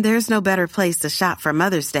 and there's no better place to shop for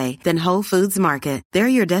Mother's Day than Whole Foods Market. They're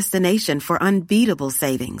your destination for unbeatable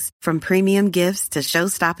savings, from premium gifts to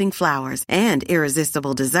show-stopping flowers and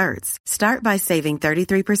irresistible desserts. Start by saving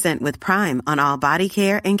 33% with Prime on all body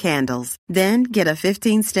care and candles. Then get a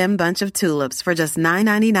 15-stem bunch of tulips for just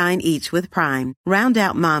 $9.99 each with Prime. Round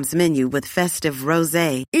out Mom's menu with festive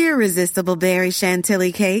rosé, irresistible berry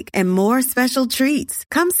chantilly cake, and more special treats.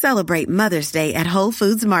 Come celebrate Mother's Day at Whole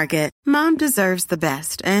Foods Market. Mom deserves the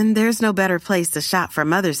best, and there's no better place to shop for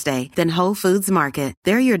Mother's Day than Whole Foods Market.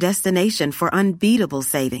 They're your destination for unbeatable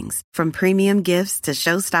savings, from premium gifts to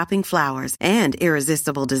show-stopping flowers and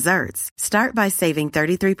irresistible desserts. Start by saving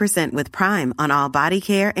 33% with Prime on all body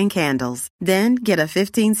care and candles. Then get a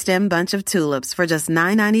 15-stem bunch of tulips for just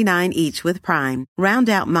 $9.99 each with Prime. Round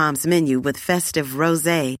out Mom's menu with festive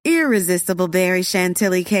rosé, irresistible berry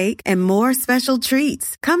chantilly cake, and more special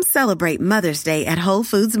treats. Come celebrate Mother's Day at Whole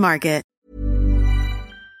Foods Market.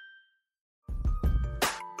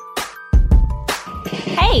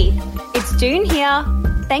 Hey, it's June here.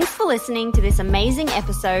 Thanks for listening to this amazing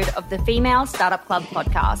episode of the Female Startup Club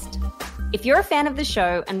podcast. If you're a fan of the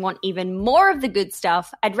show and want even more of the good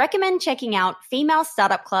stuff, I'd recommend checking out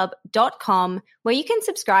femalestartupclub.com, where you can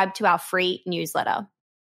subscribe to our free newsletter.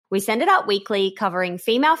 We send it out weekly, covering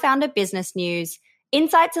female founder business news,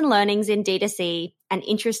 insights and learnings in D2C, and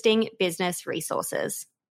interesting business resources.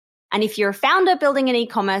 And if you're a founder building an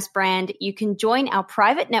e-commerce brand, you can join our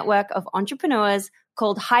private network of entrepreneurs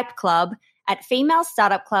called Hype Club at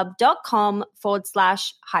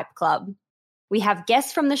femalestartupclub.com/Hype Club. We have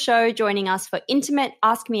guests from the show joining us for intimate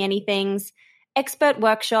Ask Me Anythings, expert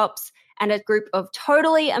workshops, and a group of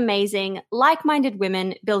totally amazing, like-minded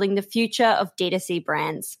women building the future of D2C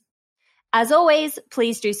brands. As always,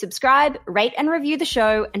 please do subscribe, rate and review the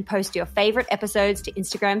show, and post your favorite episodes to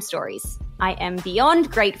Instagram stories. I am beyond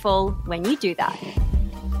grateful when you do that.